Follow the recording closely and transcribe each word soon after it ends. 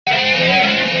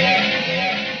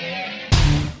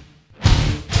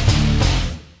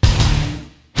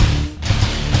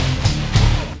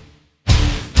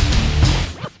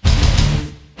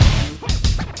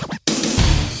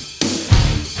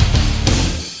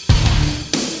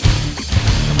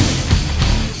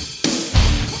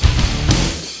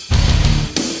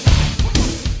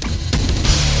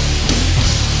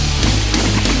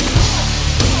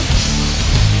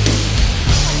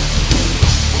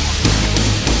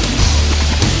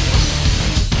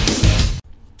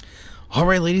All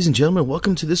right, ladies and gentlemen,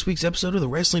 welcome to this week's episode of the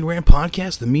Wrestling Rant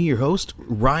Podcast. The me, your host,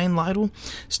 Ryan Lytle.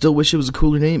 Still wish it was a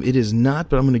cooler name. It is not,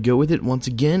 but I'm going to go with it once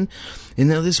again. And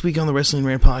now this week on the Wrestling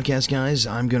Rant Podcast, guys,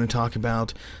 I'm going to talk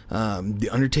about The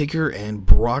Undertaker and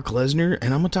Brock Lesnar,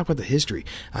 and I'm going to talk about the history.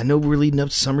 I know we're leading up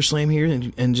to SummerSlam here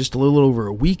in just a little over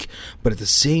a week, but at the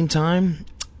same time,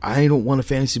 I don't want to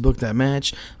fantasy book that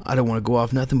match. I don't want to go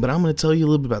off nothing, but I'm going to tell you a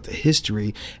little bit about the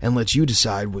history and let you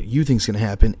decide what you think is going to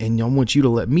happen. And I want you to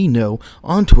let me know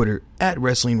on Twitter at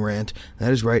Wrestling Rant.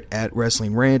 That is right, at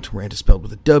Wrestling Rant. Rant is spelled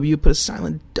with a W. Put a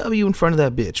silent W in front of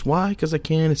that bitch. Why? Because I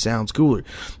can. It sounds cooler.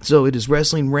 So it is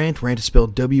Wrestling Rant. Rant is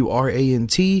spelled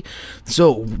W-R-A-N-T.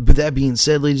 So with that being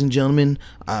said, ladies and gentlemen,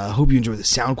 I hope you enjoy the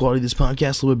sound quality of this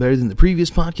podcast a little bit better than the previous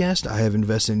podcast. I have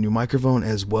invested in a new microphone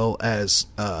as well as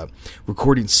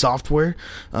recording software,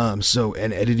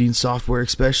 and editing software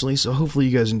especially, so hopefully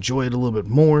you guys enjoy it a little bit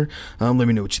more. Let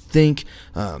me know what you think.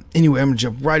 Anyway, I'm going to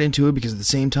jump right into it because at the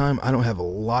same time, I don't have a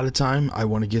lot of time. I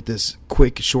want to get this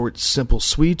quick, short, simple,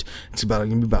 sweet. It's going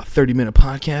to be about a 30-minute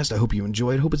podcast. I hope you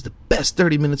enjoy it. I hope it's the best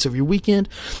 30 minutes of your weekend.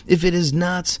 If it is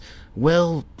not,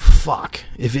 well, fuck.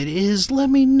 If it is, let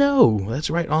me know. That's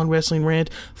right, on Wrestling Rant.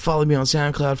 Follow me on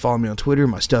SoundCloud. Follow me on Twitter.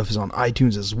 My stuff is on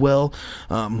iTunes as well.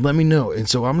 Let me know. And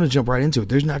so I'm going to jump right into it.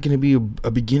 There's not going to be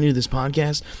a beginning of this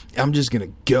podcast. I'm just going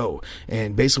to go.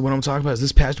 And basically what I'm talking about is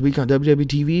this past week on WWE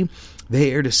TV,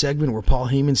 they aired a segment where Paul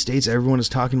Heyman states everyone is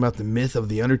talking about the myth of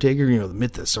The Undertaker, the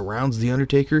myth that surrounds The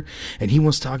Undertaker, and he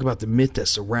wants to talk about the myth that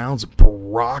surrounds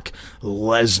Brock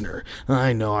Lesnar.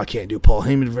 I know I can't do Paul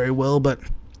Heyman very well, but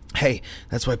hey,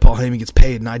 that's why Paul Heyman gets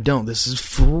paid and I don't. This is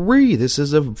free. This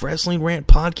is a Wrestling Rant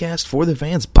podcast for the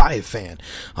fans by a fan.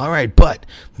 Alright, but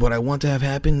what I want to have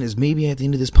happen is maybe at the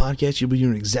end of this podcast, you'll be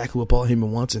doing exactly what Paul Heyman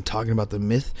wants and talking about the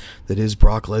myth that is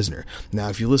Brock Lesnar. Now,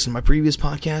 if you listen to my previous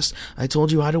podcast, I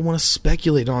told you I don't want to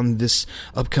speculate on this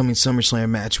upcoming SummerSlam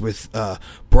match with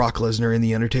Brock Lesnar and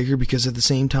The Undertaker, because at the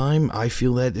same time, I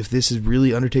feel that if this is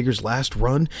really Undertaker's last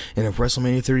run, and if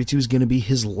WrestleMania 32 is going to be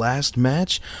his last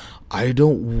match, I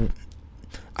don't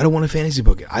want to fantasy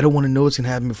book it. I don't want to know what's going to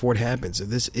happen before it happens. If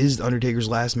this is Undertaker's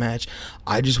last match,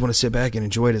 I just want to sit back and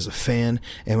enjoy it as a fan.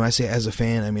 And when I say as a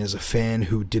fan, I mean as a fan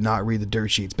who did not read the dirt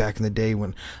sheets back in the day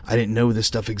when I didn't know this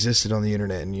stuff existed on the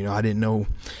internet. And, I didn't know,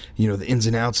 the ins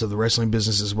and outs of the wrestling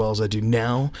business as well as I do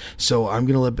now. So I'm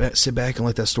going to sit back and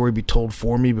let that story be told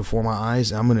for me before my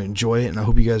eyes. I'm going to enjoy it, and I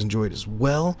hope you guys enjoy it as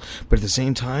well. But at the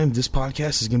same time, this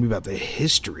podcast is going to be about the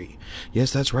history.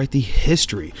 Yes, that's right, the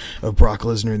history of Brock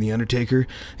Lesnar and The Undertaker.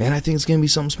 And I think it's going to be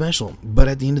something special. But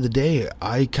at the end of the day,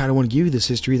 I kind of want to give you this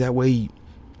history. That way,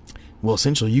 well,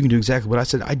 essentially, you can do exactly what I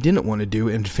said I didn't want to do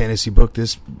and fantasy book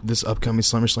this upcoming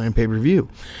SummerSlam pay-per-view.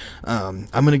 I'm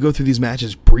going to go through these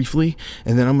matches briefly,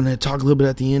 and then I'm going to talk a little bit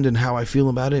at the end and how I feel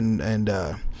about it. And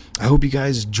I hope you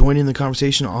guys join in the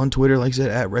conversation on Twitter, like I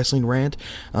said, at Wrestling Rant.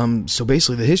 So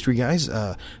basically, the history, guys,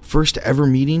 first ever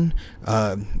meeting.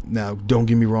 Now, don't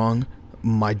get me wrong,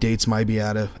 my dates might be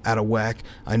out of whack.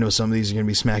 I know some of these are going to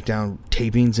be SmackDown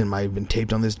tapings and might have been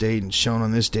taped on this date and shown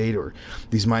on this date, or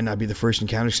these might not be the first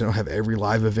encounters because I don't have every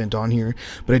live event on here.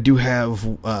 But I do have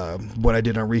what I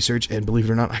did on research, and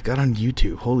believe it or not, I got on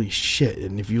YouTube. Holy shit.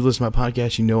 And if you listen to my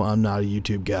podcast, you know I'm not a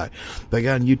YouTube guy. But I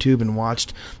got on YouTube and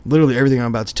watched literally everything I'm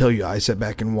about to tell you. I sat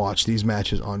back and watched these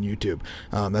matches on YouTube.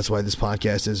 That's why this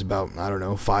podcast is about,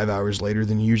 5 hours later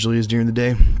than it usually is during the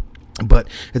day. But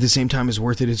at the same time, it's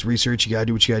worth it. It's research. You gotta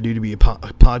do what you gotta do to be a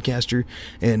podcaster,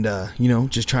 and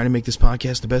just trying to make this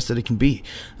podcast the best that it can be.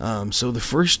 So the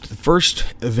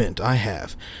first event I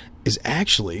have is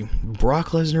actually Brock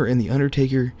Lesnar and The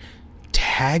Undertaker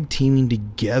tag teaming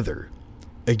together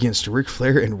against Ric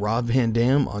Flair and Rob Van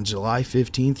Dam on July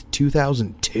 15th,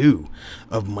 2002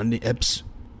 of Monday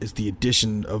is the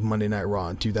edition of Monday Night Raw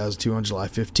in 2002 on July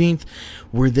 15th,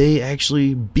 where they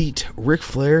actually beat Ric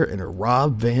Flair and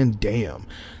Rob Van Dam.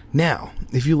 Now,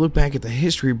 if you look back at the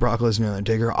history of Brock Lesnar and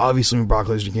Undertaker, obviously when Brock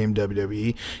Lesnar came to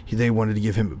WWE, they wanted to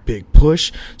give him a big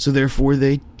push, so therefore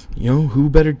they, who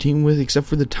better team with except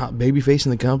for the top babyface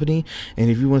in the company? And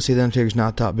if you want to say that Undertaker's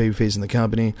not top babyface in the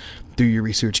company, do your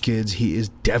research, kids. He is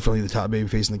definitely the top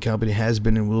babyface in the company, has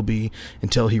been and will be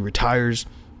until he retires.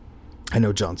 I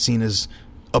know John Cena's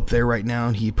up there right now,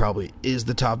 and he probably is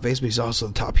the top face, but he's also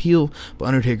the top heel. But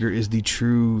Undertaker is the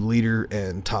true leader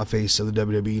and top face of the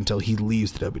WWE until he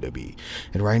leaves the WWE.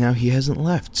 And right now he hasn't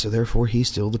left, so therefore he's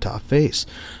still the top face.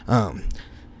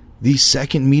 The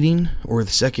second meeting, or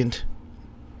the second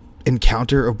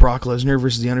encounter of Brock Lesnar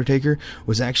versus The Undertaker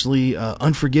was actually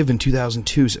Unforgiven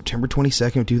 2002, September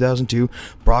 22nd, 2002.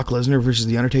 Brock Lesnar versus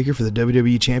The Undertaker for the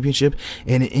WWE Championship,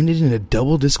 and it ended in a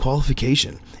double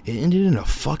disqualification. It ended in a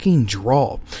fucking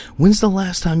draw. When's the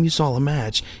last time you saw a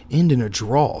match end in a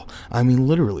draw? I mean,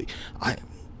 literally.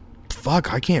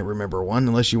 I can't remember one,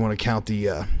 unless you want to count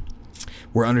the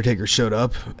where Undertaker showed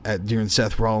up during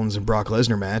Seth Rollins and Brock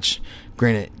Lesnar match.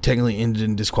 Granted, technically ended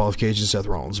in disqualification. Seth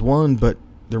Rollins won, but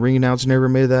the ring announcer never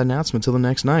made that announcement until the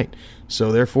next night.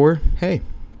 So therefore, hey,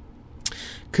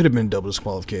 could have been double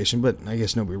disqualification, but I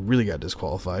guess nobody really got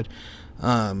disqualified.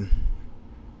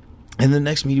 And the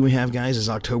next meeting we have, guys, is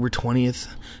October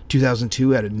 20th,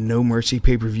 2002 at a No Mercy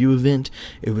pay-per-view event.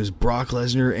 It was Brock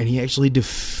Lesnar, and he actually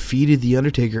defeated The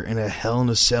Undertaker in a Hell in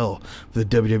a Cell for the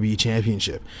WWE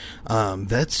Championship.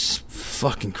 That's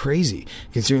fucking crazy,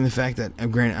 considering the fact that,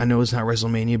 granted, I know it's not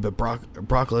WrestleMania, but Brock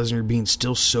Lesnar being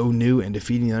still so new and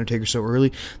defeating The Undertaker so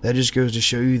early, that just goes to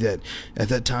show you that at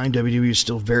that time, WWE was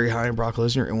still very high on Brock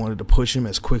Lesnar and wanted to push him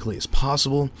as quickly as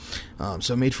possible.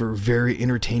 So it made for a very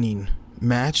entertaining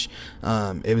match.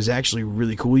 It was actually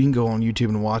really cool. You can go on YouTube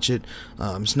and watch it.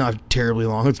 It's not terribly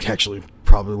long. It's actually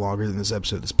probably longer than this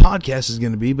episode of this podcast is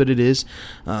going to be, but it is.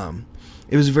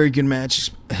 It was a very good match.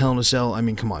 Hell in a Cell, I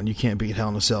mean, come on, you can't beat Hell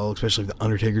in a Cell, especially if the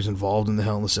Undertaker's involved in the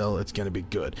Hell in a Cell. It's going to be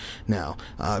good. Now,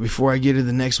 before I get to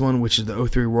the next one, which is the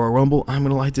 03 Royal Rumble, I'm going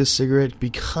to light this cigarette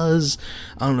because,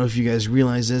 I don't know if you guys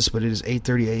realize this, but it is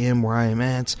 8:30 a.m. where I am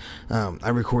at. I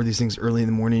record these things early in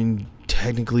the morning,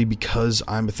 technically because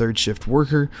I'm a third shift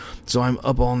worker, so I'm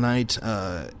up all night.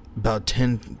 About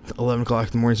 10, 11 o'clock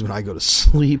in the morning is when I go to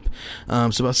sleep. So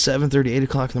about 7:30, 8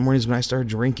 o'clock in the morning is when I start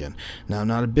drinking. Now, I'm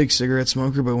not a big cigarette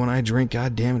smoker, but when I drink,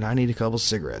 god damn it, I need a couple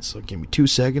cigarettes. So give me 2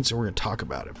 seconds and we're going to talk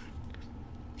about it.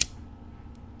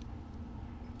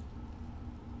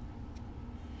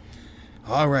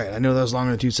 Alright, I know that was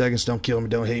longer than 2 seconds. Don't kill me,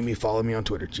 don't hate me, follow me on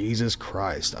Twitter. Jesus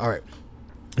Christ. Alright.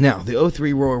 Now, the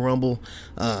 03 Royal Rumble,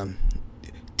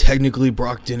 technically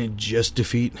Brock didn't just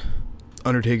defeat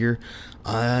Undertaker.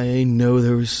 I know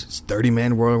there was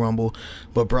 30-man Royal Rumble,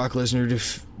 but Brock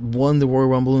Lesnar won the Royal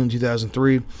Rumble in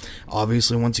 2003.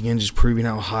 Obviously, once again, just proving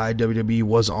how high WWE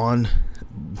was on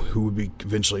who would be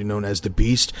eventually known as the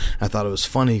Beast. I thought it was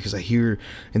funny because I hear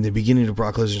in the beginning of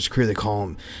Brock Lesnar's career they call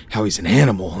him how he's an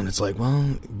animal, and it's like,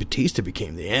 well, Batista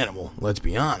became the animal, let's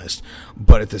be honest.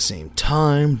 But at the same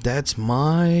time, that's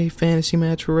my fantasy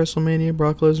match for WrestleMania,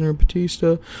 Brock Lesnar and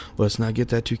Batista. Let's not get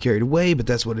that too carried away, but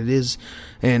that's what it is.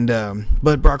 And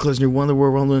but Brock Lesnar won the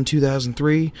Royal Rumble in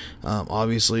 2003.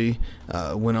 Obviously,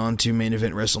 went on to main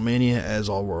event WrestleMania, as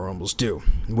all Royal Rumbles do,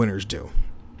 winners do.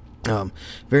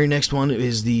 Very next one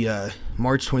is the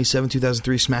March 27,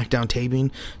 2003 SmackDown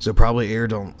taping. So probably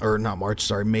aired on, or not March,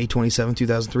 sorry, May 27,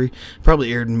 2003.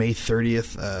 Probably aired May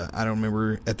 30th. I don't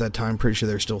remember at that time. Pretty sure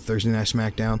there's still Thursday Night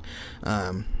SmackDown.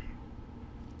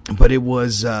 But it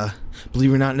was,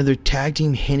 believe it or not, another tag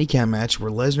team handicap match where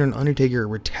Lesnar and Undertaker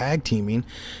were tag teaming,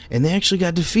 and they actually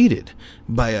got defeated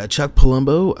by Chuck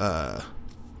Palumbo.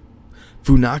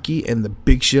 Funaki and the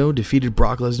Big Show defeated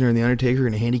Brock Lesnar and The Undertaker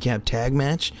in a handicap tag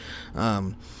match.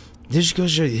 This just goes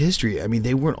to show you history. I mean,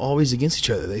 they weren't always against each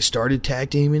other. They started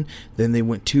tag teaming, then they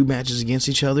went 2 matches against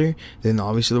each other, then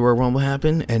obviously the Royal Rumble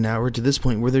happened, and now we're to this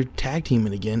point where they're tag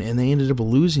teaming again, and they ended up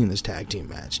losing this tag team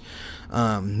match.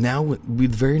 Now, with the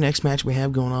very next match we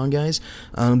have going on, guys,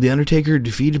 The Undertaker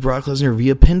defeated Brock Lesnar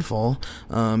via pinfall,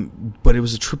 but it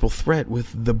was a triple threat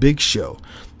with the Big Show.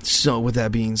 So, with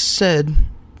that being said,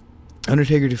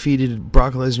 Undertaker defeated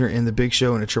Brock Lesnar and the Big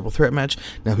Show in a triple threat match.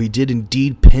 Now, he did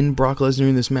indeed pin Brock Lesnar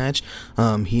in this match.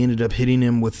 He ended up hitting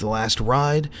him with the Last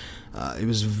Ride. It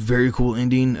was a very cool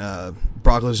ending.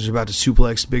 Brock Lesnar's about to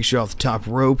suplex Big Show off the top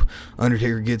rope.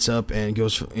 Undertaker gets up and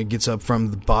gets up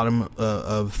from the bottom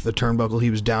of the turnbuckle.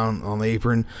 He was down on the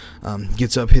apron.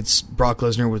 Gets up, hits Brock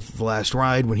Lesnar with the Last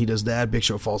Ride. When he does that, Big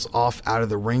Show falls off out of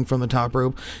the ring from the top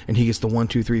rope, and he gets the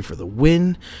 1-2-3 for the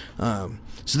win.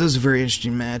 So that was a very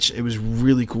interesting match. It was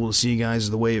really cool to see, guys,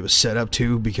 the way it was set up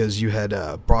too, because you had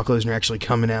Brock Lesnar actually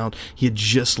coming out. He had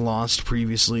just lost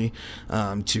previously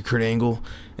to Kurt Angle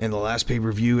in the last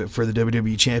pay-per-view for the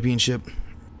WWE Championship.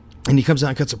 And he comes out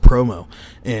and cuts a promo.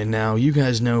 And now you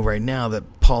guys know right now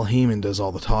that Paul Heyman does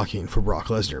all the talking for Brock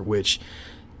Lesnar, which,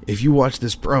 if you watch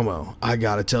this promo, I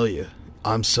gotta tell you,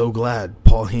 I'm so glad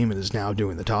Paul Heyman is now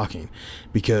doing the talking,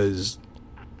 because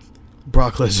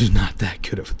Brock Lesnar's not that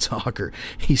good of a talker.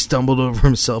 He stumbled over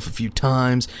himself a few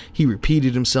times. He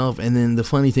repeated himself. And then the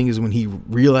funny thing is when he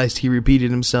realized he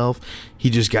repeated himself, he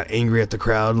just got angry at the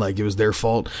crowd like it was their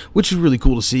fault, which is really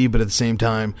cool to see. But at the same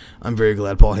time, I'm very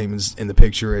glad Paul Heyman's in the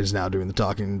picture and is now doing the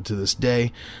talking to this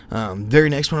day. Very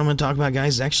next one I'm going to talk about,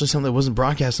 guys, is actually something that wasn't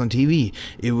broadcast on TV.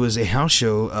 It was a house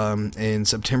show in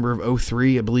September of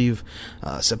 2003, I believe,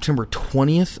 September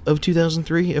 20th of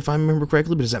 2003, if I remember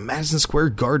correctly, but it's at Madison Square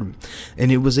Garden.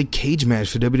 And it was a cage match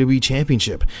for WWE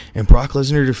Championship, and Brock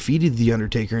Lesnar defeated The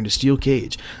Undertaker in a steel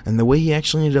cage. And the way he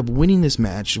actually ended up winning this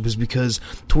match was because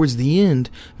towards the end,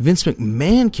 Vince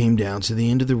McMahon came down to the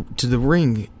end of the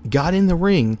ring, got in the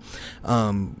ring,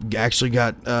 actually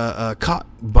got caught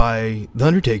by The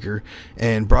Undertaker,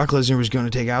 and Brock Lesnar was going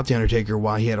to take out The Undertaker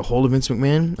while he had a hold of Vince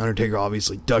McMahon. Undertaker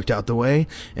obviously ducked out the way,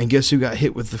 and guess who got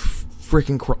hit with the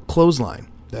freaking clothesline?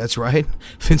 That's right.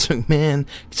 Vince McMahon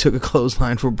took a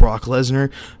clothesline for Brock Lesnar,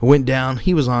 went down.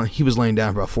 He was laying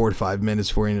down for about 4 to 5 minutes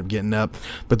before he ended up getting up.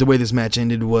 But the way this match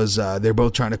ended was they're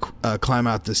both trying to climb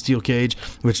out the steel cage,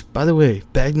 which, by the way,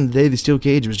 back in the day, the steel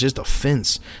cage was just a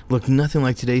fence. Looked nothing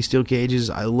like today's steel cages.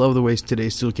 I love the way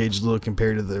today's steel cages look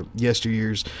compared to the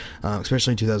yesteryears,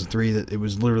 especially in 2003, that it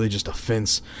was literally just a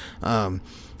fence.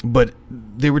 But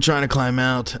they were trying to climb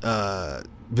out.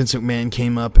 Vince McMahon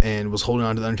came up and was holding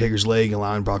on to The Undertaker's leg,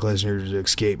 allowing Brock Lesnar to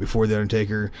escape before The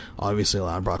Undertaker, obviously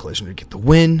allowing Brock Lesnar to get the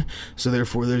win. So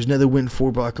therefore, there's another win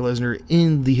for Brock Lesnar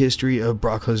in the history of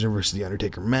Brock Lesnar versus The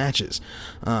Undertaker matches.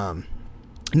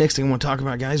 Next thing I want to talk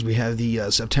about, guys, we have the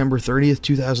September 30th,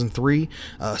 2003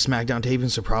 SmackDown taping,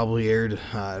 so probably aired,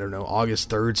 August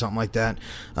 3rd, something like that.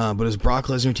 But it was Brock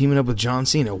Lesnar teaming up with John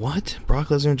Cena. What? Brock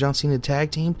Lesnar and John Cena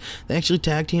tag team? They actually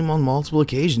tag team on multiple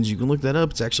occasions. You can look that up.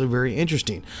 It's actually very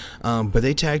interesting. But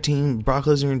they tag team, Brock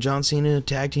Lesnar and John Cena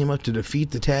tag team up to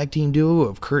defeat the tag team duo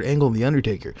of Kurt Angle and The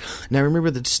Undertaker. Now,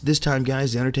 remember that this time,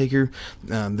 guys, The Undertaker,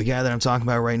 the guy that I'm talking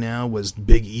about right now, was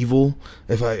Big Evil.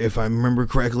 If I remember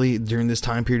correctly, during this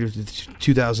time period of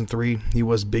 2003, he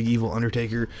was Big Evil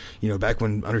Undertaker, back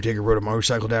when Undertaker rode a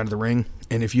motorcycle down to the ring.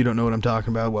 And if you don't know what I'm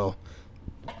talking about, well,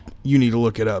 you need to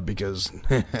look it up because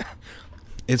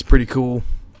it's pretty cool.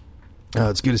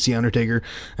 It's good to see Undertaker,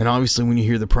 and obviously when you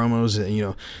hear the promos,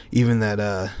 even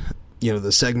that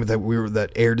the segment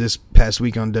that aired this past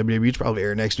week on WWE, it's probably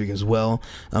air next week as well.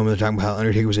 When they're talking about how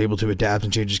Undertaker was able to adapt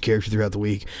and change his character throughout the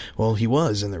week. Well, he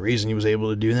was, and the reason he was able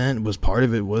to do that was part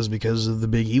of it was because of the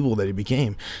Big Evil that he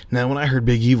became. Now, when I heard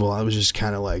Big Evil, I was just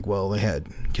kind of like, well, they had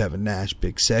Kevin Nash,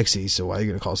 Big Sexy, so why are you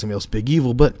going to call somebody else Big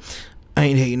Evil? But I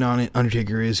ain't hating on it.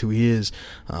 Undertaker is who he is.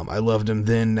 I loved him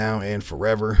then, now, and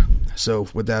forever. So,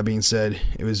 with that being said,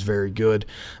 it was very good.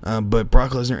 But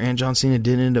Brock Lesnar and John Cena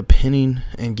did end up pinning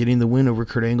and getting the win over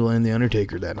Kurt Angle and The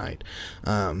Undertaker that night.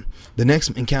 The next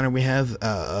encounter we have,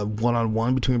 a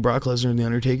one-on-one between Brock Lesnar and The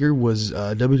Undertaker, was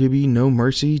WWE No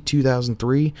Mercy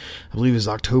 2003. I believe it was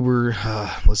October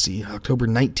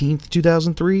 19th,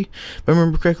 2003. If I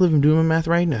remember correctly, if I'm doing my math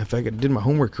right, if I did my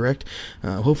homework correct.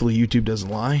 Hopefully YouTube doesn't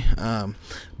lie.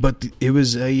 But it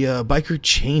was a biker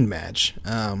chain match.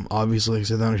 Obviously, like I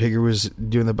said, The Undertaker was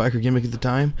doing the biker gimmick at the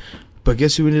time. But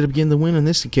guess who ended up getting the win on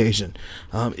this occasion?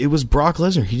 It was Brock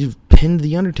Lesnar. He pinned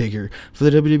The Undertaker for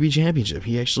the WWE Championship.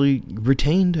 He actually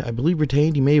retained.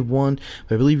 He may have won,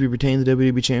 but I believe he retained the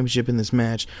WWE Championship in this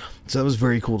match. So that was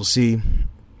very cool to see.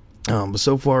 But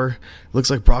so far, it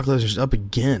looks like Brock Lesnar's up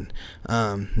again.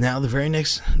 Now, the very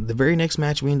next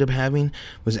match we ended up having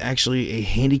was actually a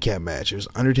handicap match. It was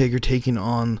Undertaker taking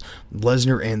on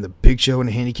Lesnar and the Big Show in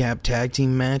a handicap tag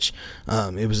team match.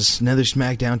 It was another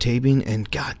SmackDown taping, and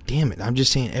god damn it, I'm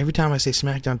just saying, every time I say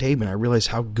SmackDown taping, I realize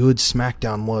how good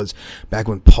SmackDown was back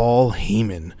when Paul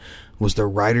Heyman was the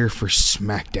writer for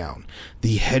SmackDown,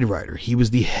 the head writer. He was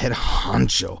the head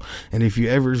honcho. And if you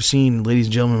ever seen, ladies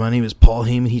and gentlemen, my name is Paul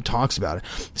Heyman, he talks about it.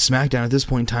 SmackDown at this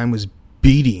point in time was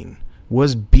beating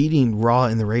Raw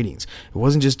in the ratings. It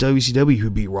wasn't just WCW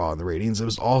who beat Raw in the ratings. It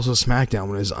was also SmackDown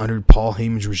when it was under Paul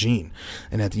Heyman's regime.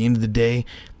 And at the end of the day,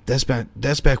 that's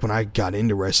back when I got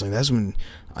into wrestling. That's when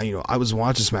I was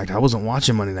watching SmackDown. I wasn't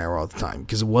watching Monday Night Raw at the time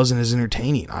because it wasn't as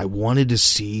entertaining. I wanted to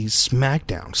see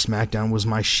SmackDown. SmackDown was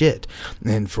my shit.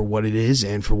 And for what it is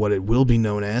and for what it will be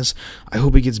known as, I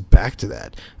hope it gets back to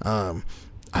that.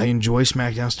 I enjoy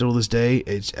SmackDown still to this day.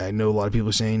 I know a lot of people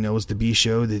are saying, no, it's the B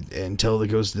show, that until it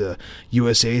goes to the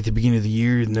USA at the beginning of the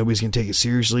year, nobody's going to take it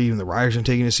seriously, even the writers aren't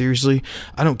taking it seriously.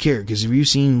 I don't care, because if you've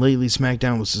seen lately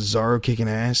SmackDown with Cesaro kicking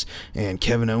ass and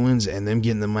Kevin Owens and them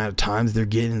getting the amount of time that they're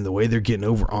getting, the way they're getting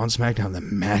over on SmackDown, the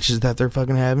matches that they're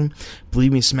fucking having,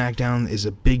 believe me, SmackDown is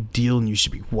a big deal and you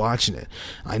should be watching it.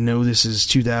 I know this is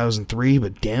 2003,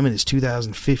 but damn it, it's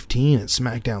 2015 and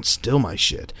SmackDown's still my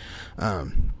shit.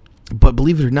 But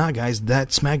believe it or not, guys, that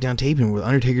SmackDown taping where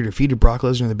Undertaker defeated Brock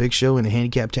Lesnar in the Big Show in a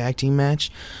handicap tag team match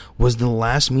was the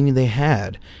last meeting they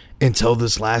had until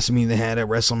this last meeting they had at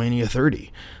WrestleMania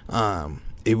 30.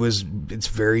 It's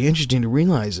very interesting to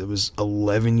realize it was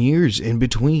 11 years in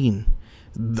between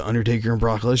the Undertaker and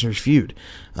Brock Lesnar's feud.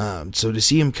 So to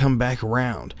see him come back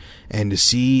around and to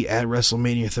see at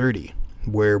WrestleMania 30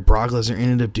 where Brock Lesnar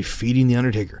ended up defeating the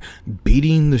Undertaker,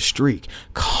 beating the streak,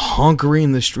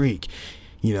 conquering the streak,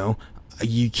 you know,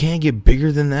 you can't get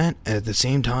bigger than that. At the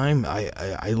same time,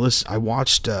 I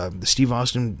watched the Steve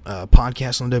Austin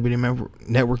podcast on the WWE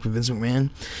Network with Vince McMahon,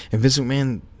 and Vince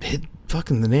McMahon hit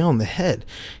fucking the nail on the head.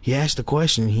 He asked the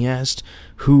question. He asked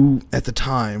who at the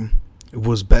time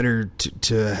was better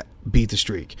to beat the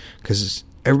streak, because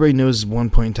everybody knows at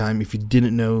one point in time. If you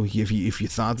didn't know, if you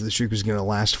thought that the streak was going to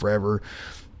last forever,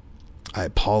 I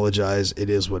apologize.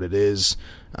 It is what it is.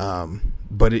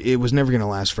 But it was never going to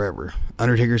last forever.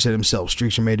 Undertaker said himself,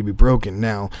 streaks are made to be broken.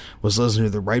 Now, was Lesnar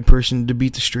the right person to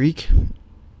beat the streak?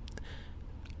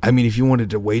 I mean, if you wanted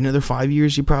to wait another 5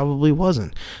 years, he probably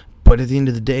wasn't. But at the end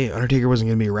of the day, Undertaker wasn't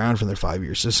going to be around for another 5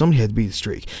 years. So somebody had to beat the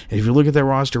streak. And if you look at that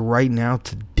roster right now,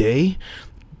 today,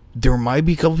 there might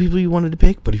be a couple people you wanted to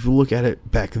pick, but if you look at it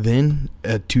back then,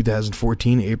 at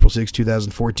 2014, April 6,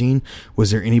 2014,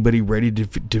 was there anybody ready to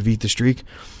defeat the streak?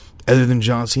 Other than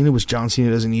John Cena, which John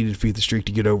Cena doesn't need to defeat the streak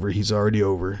to get over. He's already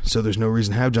over. So there's no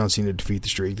reason to have John Cena defeat the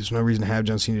streak. There's no reason to have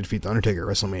John Cena defeat the Undertaker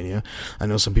at WrestleMania. I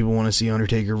know some people want to see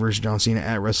Undertaker versus John Cena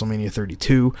at WrestleMania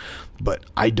 32, but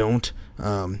I don't.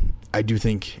 I do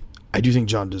think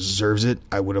John deserves it.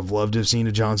 I would have loved to have seen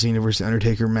a John Cena versus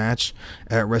Undertaker match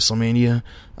at WrestleMania,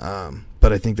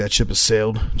 but I think that ship has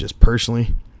sailed, just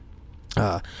personally.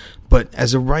 But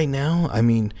as of right now, I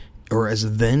mean, or as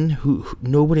of then,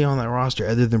 nobody on that roster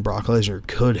other than Brock Lesnar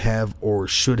could have or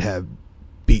should have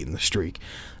beaten the streak.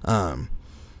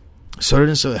 So I don't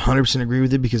necessarily 100% agree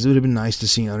with it, because it would have been nice to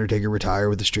see Undertaker retire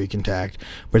with the streak intact,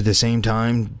 but at the same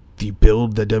time, the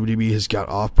build that WWE has got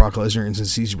off Brock Lesnar, and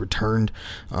since he's returned,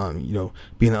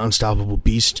 being the unstoppable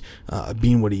beast,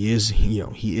 being what he is, he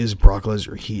is Brock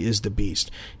Lesnar. He is the beast.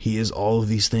 He is all of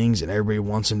these things, and everybody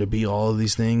wants him to be all of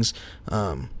these things.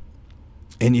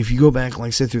 And if you go back, like I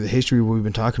said, through the history of what we've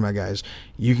been talking about, guys,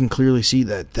 you can clearly see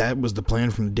that was the plan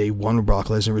from the day one when Brock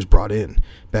Lesnar was brought in,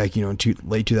 back, in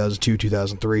late 2002,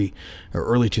 2003, or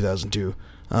early 2002.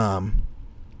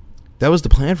 That was the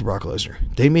plan for Brock Lesnar.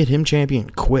 They made him champion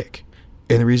quick.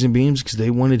 And the reason being is because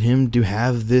they wanted him to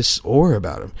have this aura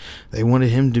about him. They wanted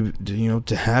him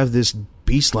to have this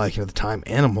beast-like, and at the time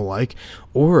animal-like,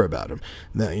 aura about him.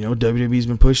 That, WWE's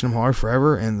been pushing him hard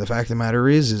forever, and the fact of the matter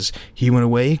is he went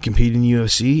away, competed in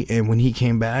UFC, and when he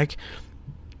came back,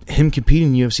 him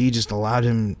competing in UFC just allowed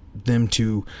them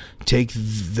to take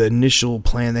the initial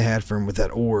plan they had for him with that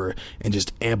aura and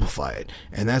just amplify it.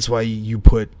 And that's why you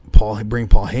bring Paul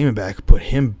Heyman back, put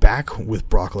him back with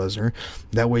Brock Lesnar.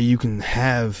 That way you can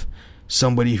have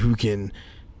somebody who can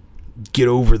get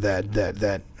over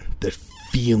that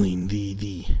feeling,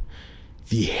 the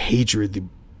hatred, the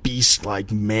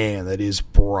beast-like man that is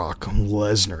Brock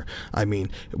Lesnar. I mean,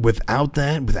 without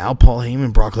Paul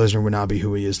Heyman, Brock Lesnar would not be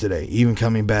who he is today. Even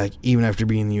coming back, even after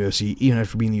being in the UFC, even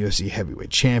after being the UFC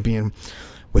heavyweight champion,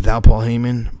 without Paul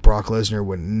Heyman, Brock Lesnar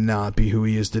would not be who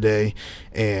he is today,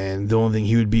 and the only thing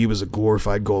he would be was a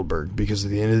glorified Goldberg, because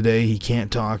at the end of the day, he can't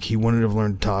talk. He wouldn't have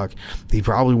learned to talk. He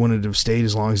probably wouldn't have stayed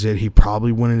as long as he did. He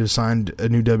probably wouldn't have signed a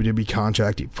new WWE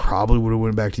contract. He probably would have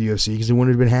went back to the UFC because he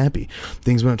wouldn't have been happy.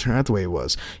 Things wouldn't have turned out the way it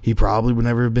was. He probably would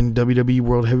never have been WWE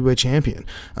World Heavyweight Champion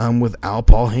without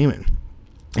Paul Heyman.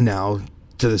 And now,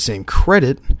 to the same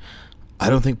credit, I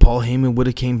don't think Paul Heyman would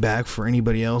have came back for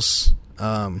anybody else,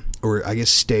 or I guess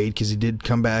stayed, because he did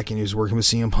come back and he was working with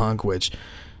CM Punk, which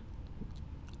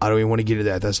I don't even want to get into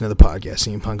that. That's another podcast.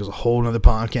 CM Punk is a whole other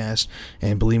podcast,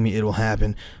 and believe me, it will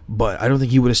happen. But I don't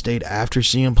think he would have stayed after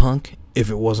CM Punk if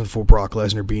it wasn't for Brock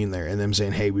Lesnar being there and them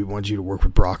saying, hey, we want you to work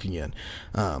with Brock again.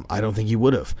 I don't think he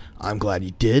would have. I'm glad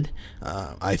he did.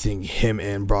 I think him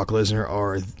and Brock Lesnar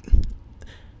are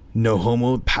no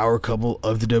homo power couple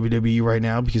of the WWE right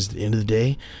now, because at the end of the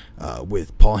day,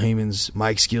 with Paul Heyman's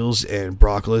mic skills and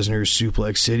Brock Lesnar's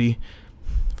Suplex City,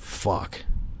 fuck.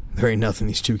 There ain't nothing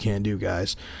these two can't do,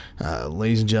 guys.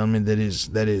 Ladies and gentlemen, that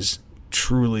is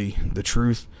truly the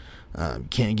truth.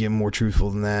 Can't get more truthful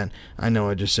than that. I know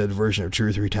I just said version of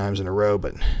truth 3 times in a row,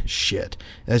 but shit.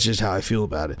 That's just how I feel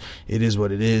about it. It is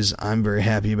what it is. I'm very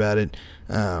happy about it.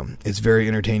 It's very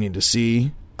entertaining to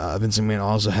see. Vince McMahon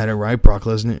also had it right. Brock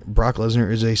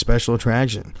Lesnar is a special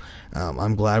attraction.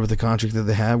 I'm glad with the contract that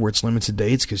they have where it's limited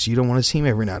dates, because you don't want to see him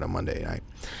every night on Monday night.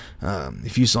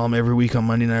 If you saw him every week on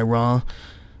Monday Night Raw,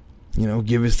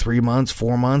 give it 3 months,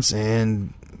 4 months,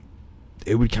 and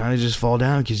it would kind of just fall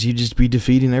down, because you'd just be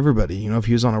defeating everybody. If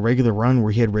he was on a regular run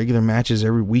where he had regular matches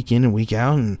every week in and week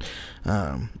out, and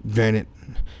granted,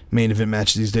 main event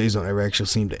matches these days don't ever actually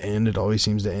seem to end. It always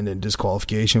seems to end in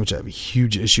disqualification, which I have a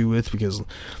huge issue with, because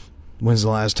when's the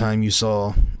last time you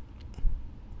saw,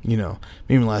 maybe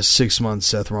in the last 6 months,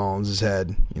 Seth Rollins has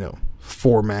had,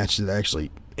 4 matches that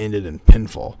actually ended in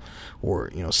pinfall or,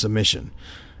 submission.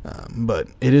 But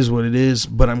it is what it is.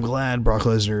 But I'm glad Brock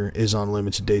Lesnar is on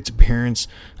limited dates appearance.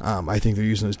 I think they're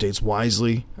using those dates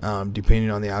wisely. Depending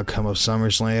on the outcome of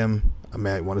SummerSlam, I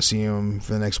might want to see him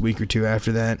for the next week or 2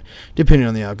 after that, depending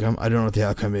on the outcome. I don't know what the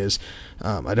outcome is.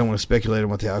 I don't want to speculate on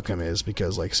what the outcome is,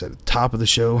 because, like I said, at the top of the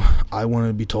show, I want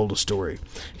to be told a story,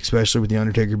 especially with The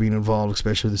Undertaker being involved,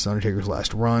 especially with this Undertaker's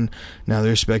last run. Now,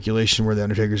 there's speculation where The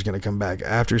Undertaker's going to come back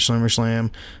after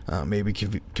SummerSlam, maybe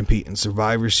compete in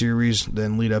Survivor Series,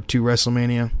 then lead up to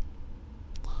WrestleMania.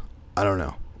 I don't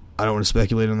know. I don't want to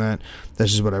speculate on that.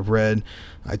 That's just what I've read.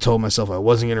 I told myself I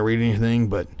wasn't going to read anything,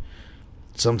 but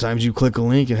sometimes you click a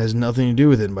link, it has nothing to do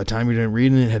with it, and by the time you're done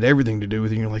reading it, it had everything to do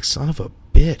with it, and you're like, son of a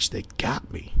bitch, they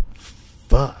got me.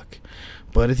 Fuck.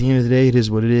 But at the end of the day, it is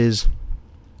what it is.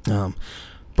 Brock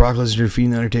Lesnar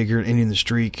defeating The Undertaker and ending the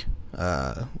streak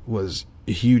was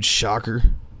a huge shocker.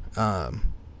 That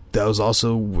was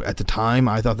also, at the time,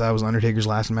 I thought that was Undertaker's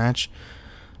last match.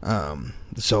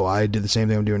 So I did the same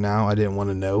thing I'm doing now. I didn't want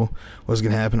to know what was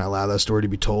going to happen. I allowed that story to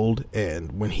be told,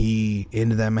 and when he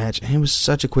ended that match, and it was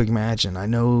such a quick match, and I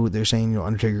know they're saying,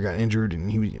 Undertaker got injured,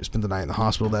 and he spent the night in the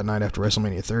hospital that night after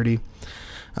WrestleMania 30.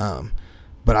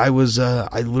 But I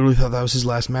literally thought that was his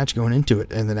last match going into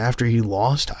it, and then after he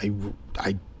lost,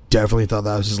 I definitely thought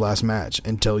that was his last match,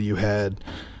 until you had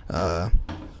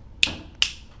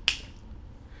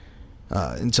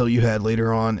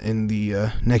later on in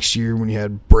the next year when you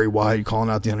had Bray Wyatt calling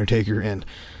out The Undertaker. And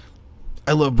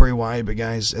I love Bray Wyatt, but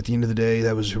guys, at the end of the day,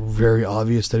 that was very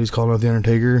obvious that he's calling out The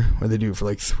Undertaker. When they do it for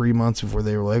like 3 months before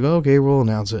they were like, oh, okay, we'll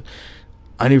announce it.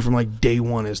 I knew from like day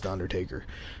one it's The Undertaker.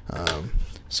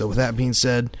 So with that being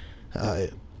said,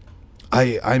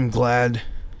 I'm glad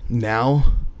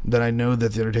now that I know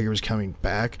that The Undertaker was coming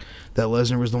back, that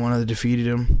Lesnar was the one that defeated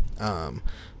him.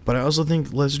 But I also think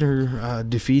Lesnar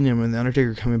defeating him and The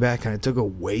Undertaker coming back kind of took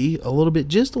away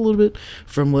just a little bit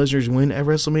from Lesnar's win at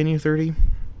WrestleMania 30.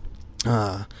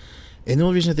 And the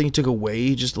only reason I think he took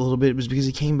away just a little bit was because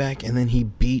he came back and then he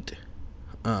beat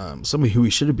somebody who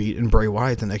he should have beat in Bray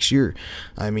Wyatt the next year.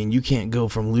 I mean, you can't go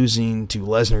from losing to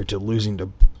Lesnar to losing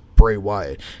to Bray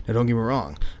Wyatt. Now, don't get me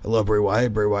wrong. I love Bray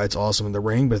Wyatt. Bray Wyatt's awesome in the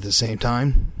ring, but at the same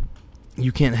time,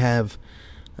 you cannot have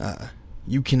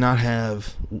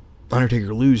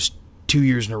Undertaker lose 2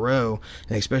 years in a row,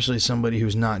 and especially somebody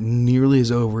who's not nearly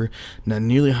as over, not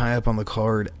nearly high up on the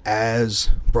card as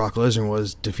Brock Lesnar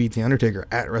was, defeat The Undertaker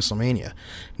at WrestleMania.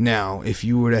 Now, if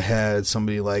you would have had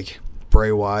somebody like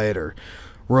Bray Wyatt or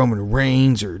Roman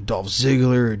Reigns or Dolph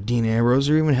Ziggler or Dean Ambrose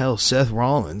or even hell Seth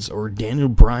Rollins or Daniel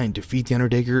Bryan defeat The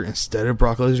Undertaker instead of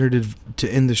Brock Lesnar to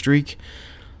end the streak,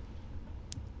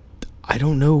 I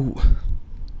don't know.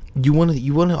 You want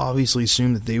to obviously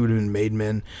assume that they would have been made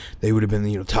men. They would have been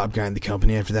the top guy in the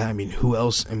company after that. I mean, who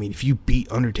else? I mean, if you beat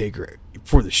Undertaker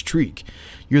for the streak,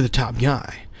 you're the top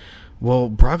guy. Well,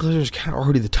 Brock Lesnar is kind of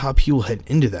already the top heel heading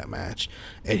into that match,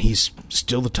 and he's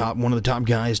still one of the top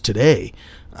guys today.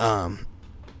 And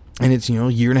it's a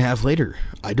year and a half later.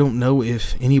 I don't know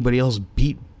if anybody else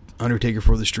beat Undertaker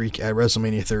for the streak at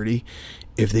WrestleMania 30,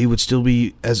 if they would still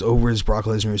be as over as Brock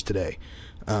Lesnar is today.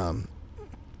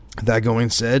 That going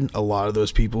said, a lot of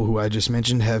those people who I just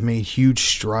mentioned have made huge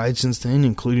strides since then,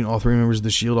 including all 3 members of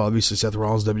the Shield. Obviously, Seth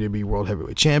Rollins, WWE World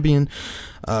Heavyweight Champion.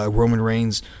 Roman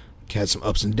Reigns had some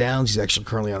ups and downs. He's actually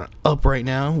currently on an up right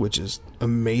now, which is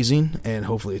amazing, and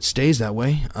hopefully it stays that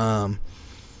way.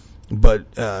 But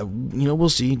we'll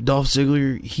see. Dolph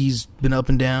Ziggler, he's been up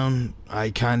and down. I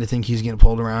kind of think he's getting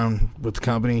pulled around with the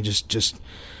company just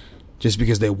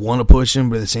because they want to push him,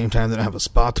 but at the same time they don't have a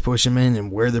spot to push him in,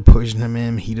 and where they're pushing him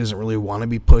in, he doesn't really want to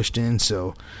be pushed in.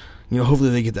 So, hopefully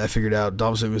they get that figured out.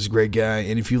 Dolph Ziggler is a great guy,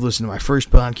 and if you listen to my first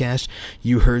podcast,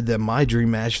 you heard that my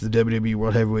dream match for the WWE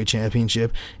World Heavyweight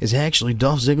Championship is actually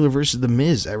Dolph Ziggler versus The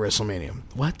Miz at WrestleMania.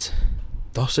 What?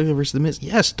 Dolph Ziggler versus The Miz?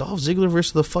 Yes, Dolph Ziggler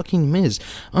versus the fucking Miz.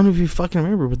 I don't know if you fucking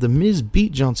remember, but The Miz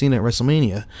beat John Cena at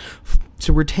WrestleMania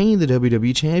to retain the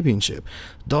WWE Championship.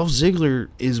 Dolph Ziggler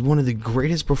is one of the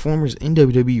greatest performers in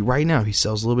WWE right now. He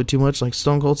sells a little bit too much, like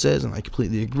Stone Cold says, and I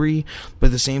completely agree, but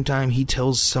at the same time, he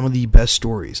tells some of the best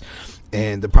stories.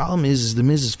 And the problem is The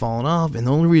Miz has fallen off, and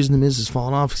the only reason The Miz has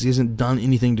fallen off is he hasn't done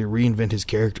anything to reinvent his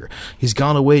character. He's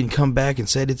gone away and come back and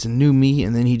said it's a new me,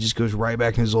 and then he just goes right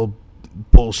back in his old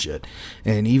bullshit.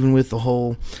 And even with the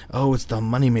whole, it's the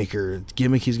moneymaker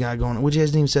gimmick he's got going on, which he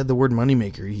hasn't even said the word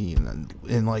moneymaker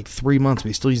in like 3 months, but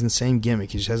he's still using the same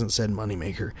gimmick. He just hasn't said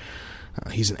moneymaker.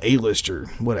 He's an A-lister,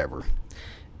 whatever.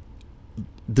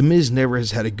 The Miz never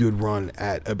has had a good run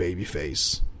at a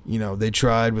babyface. They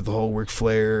tried with the whole Ric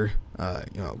Flair,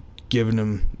 giving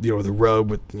him, the rub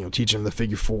with, teaching him the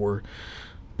figure four,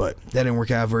 but that didn't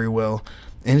work out very well.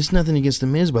 And it's nothing against The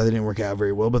Miz, but they didn't work out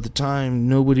very well. But at the time,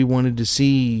 nobody wanted to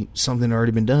see something that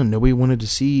already been done. Nobody wanted to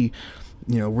see,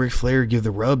 Ric Flair give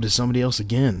the rub to somebody else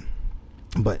again.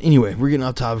 But anyway, we're getting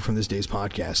off topic from this day's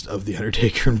podcast of The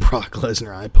Undertaker and Brock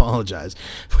Lesnar. I apologize.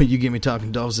 But you get me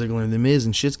talking Dolph Ziggler and The Miz,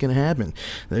 and shit's going to happen.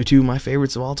 They're two of my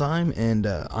favorites of all time, and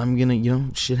I'm going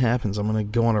to, shit happens. I'm going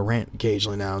to go on a rant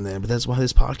occasionally now and then. But that's why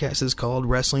this podcast is called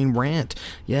Wrestling Rant.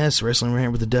 Yes, Wrestling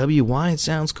Rant with a W. Why? It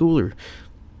sounds cooler.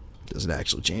 Does it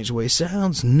actually change the way it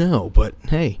sounds? No, but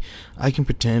hey, I can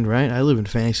pretend, right? I live in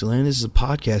Fantasyland. This is a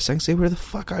podcast. I can say whatever the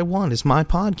fuck I want. It's my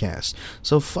podcast.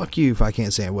 So fuck you if I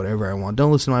can't say whatever I want.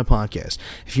 Don't listen to my podcast.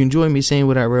 If you enjoy me saying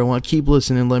whatever I want, keep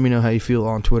listening. Let me know how you feel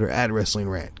on Twitter at Wrestling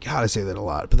Rant. God, I say that a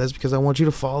lot, but that's because I want you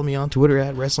to follow me on Twitter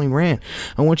at Wrestling Rant.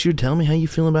 I want you to tell me how you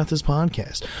feel about this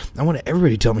podcast. I want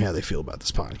everybody to tell me how they feel about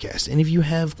this podcast. And if you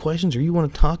have questions or you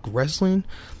want to talk wrestling,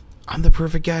 I'm the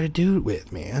perfect guy to do it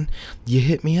with, man. You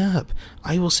hit me up.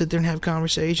 I will sit there and have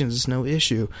conversations. It's no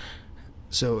issue.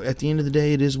 So at the end of the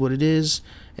day, it is what it is.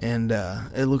 And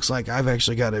it looks like I've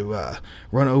actually got to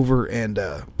run over and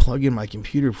plug in my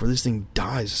computer before this thing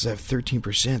dies. I have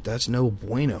 13%. That's no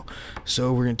bueno.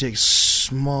 So we're going to take a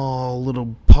small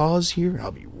little pause here.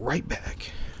 I'll be right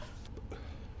back.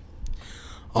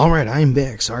 Alright, I am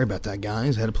back. Sorry about that,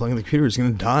 guys. I had to plug in the computer. It's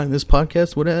going to die, and this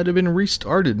podcast would have been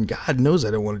restarted. And God knows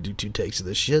I don't want to do 2 takes of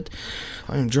this shit.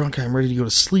 I am drunk. I'm ready to go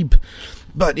to sleep.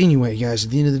 But anyway, guys,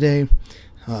 at the end of the day,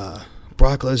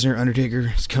 Brock Lesnar,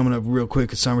 Undertaker, is coming up real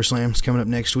quick at SummerSlam. It's coming up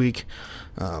next week.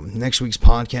 Next week's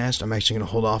podcast, I'm actually going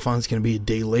to hold off on. It's going to be a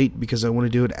day late because I want to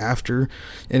do it after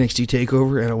NXT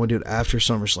TakeOver, and I want to do it after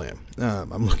SummerSlam.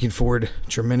 I'm looking forward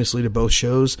tremendously to both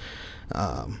shows.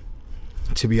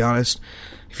 To be honest,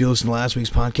 if you listen to last week's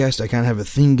podcast, I kind of have a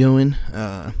thing going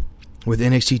with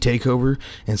NXT TakeOver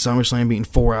and SummerSlam being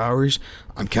 4 hours.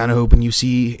 I'm kind of hoping you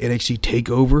see NXT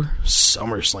TakeOver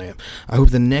SummerSlam. I hope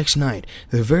the next night,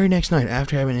 the very next night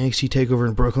after having NXT TakeOver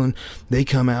in Brooklyn, they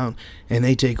come out and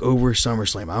they take over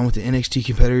SummerSlam. I want the NXT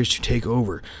competitors to take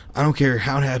over. I don't care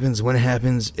how it happens, when it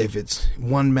happens, if it's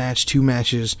 1 match, 2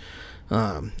 matches,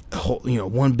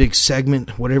 one big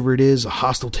segment, whatever it is, a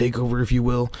hostile takeover, if you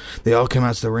will. They all come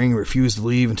out to the ring and refuse to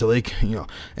leave until they,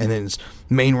 and then it's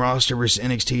main roster versus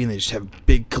NXT, and they just have a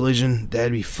big collision.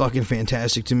 That'd be fucking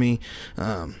fantastic to me.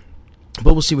 But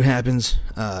we'll see what happens.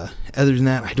 Other than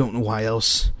that, I don't know why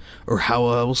else or how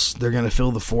else they're going to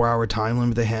fill the 4-hour time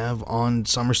limit they have on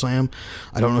SummerSlam.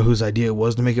 I don't know whose idea it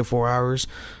was to make it 4 hours.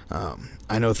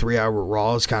 I know 3-hour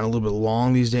Raw is kind of a little bit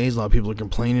long these days. A lot of people are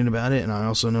complaining about it, and I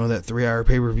also know that 3-hour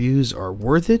pay-per-views are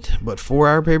worth it, but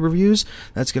 4-hour pay-per-views,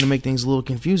 that's going to make things a little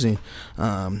confusing,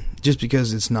 just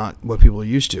because it's not what people are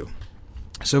used to.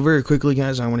 So very quickly,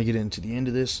 guys, I want to get into the end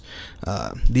of this.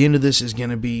 The end of this is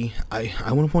going to be, I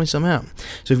want to point something out.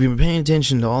 So if you've been paying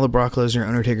attention to all the Brock Lesnar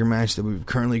Undertaker matches that we've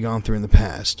currently gone through in the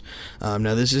past,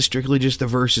 now this is strictly just the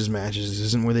versus matches. This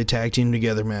isn't where they tag team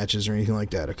together matches or anything like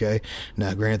that, okay?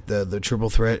 Now, granted, the triple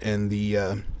threat and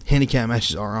the handicap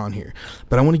matches are on here.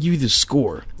 But I want to give you the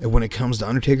score of when it comes to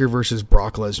Undertaker versus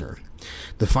Brock Lesnar.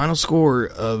 The final score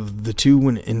of the two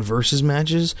in versus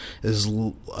matches is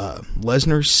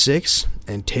Lesnar 6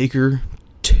 and Taker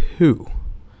 2.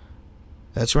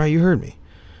 That's right, you heard me.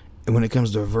 And when it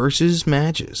comes to versus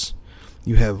matches,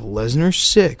 you have Lesnar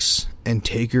 6 and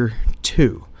Taker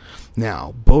 2.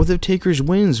 Now, both of Taker's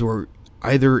wins were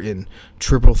either in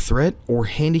triple threat or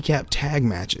handicap tag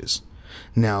matches.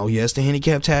 Now, yes, the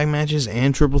handicap tag matches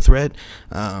and triple threat,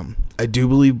 I do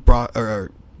believe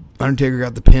Undertaker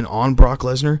got the pin on Brock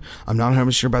Lesnar. I'm not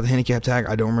 100% sure about the handicap tag.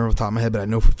 I don't remember off the top of my head, but I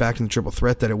know for a fact in the triple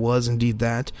threat that it was indeed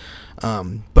that.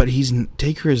 But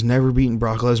Taker has never beaten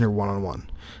Brock Lesnar one-on-one.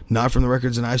 Not from the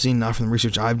records that I've seen, not from the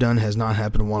research I've done, has not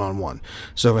happened one-on-one.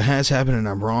 So if it has happened and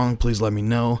I'm wrong, please let me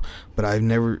know. But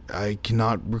I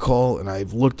cannot recall, and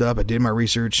I've looked up, I did my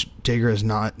research. Taker has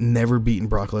never beaten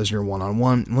Brock Lesnar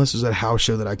one-on-one, unless it's at a house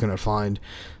show that I couldn't find.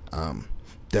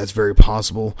 That's very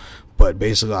possible. But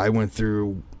basically, I went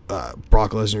through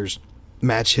Brock Lesnar's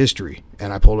match history,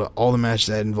 and I pulled out all the matches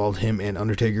that involved him and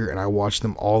Undertaker, and I watched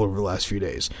them all over the last few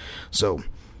days. So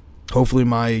hopefully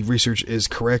my research is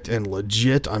correct and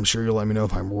legit. I'm sure you'll let me know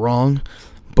if I'm wrong.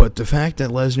 But the fact that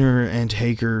Lesnar and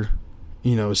Taker,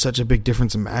 is such a big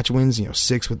difference in match wins,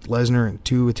 6 with Lesnar and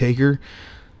 2 with Taker.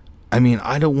 I mean,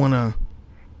 I don't want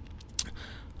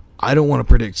to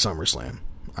predict SummerSlam.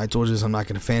 I told you this, I'm not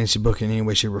going to fantasy book in any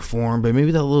way, shape, or form, but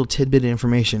maybe that little tidbit of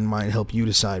information might help you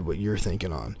decide what you're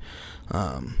thinking on.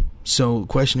 So the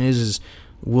question is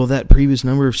will that previous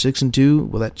number of 6-2,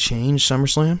 will that change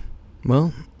SummerSlam?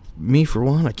 Well, me for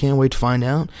one, I can't wait to find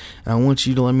out, and I want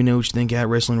you to let me know what you think at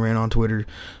Wrestling Rant on Twitter.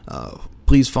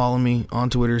 Please follow me on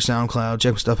Twitter, SoundCloud,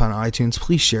 check my stuff out on iTunes.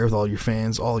 Please share with all your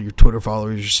fans, all your Twitter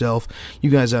followers, yourself. You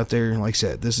guys out there, like I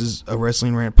said, this is a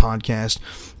Wrestling Rant podcast.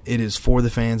 It is for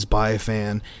the fans, by a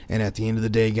fan, and at the end of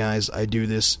the day, guys, I do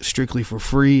this strictly for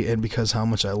free and because how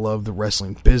much I love the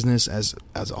wrestling business as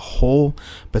a whole,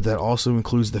 but that also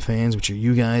includes the fans, which are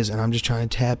you guys, and I'm just trying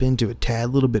to tap into a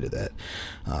tad little bit of that.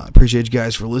 Appreciate you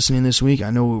guys for listening this week. I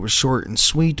know it was short and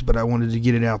sweet, but I wanted to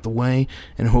get it out the way,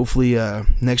 and hopefully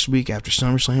next week after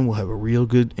SummerSlam, we'll have a real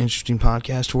good, interesting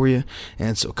podcast for you,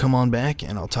 and so come on back,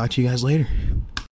 and I'll talk to you guys later.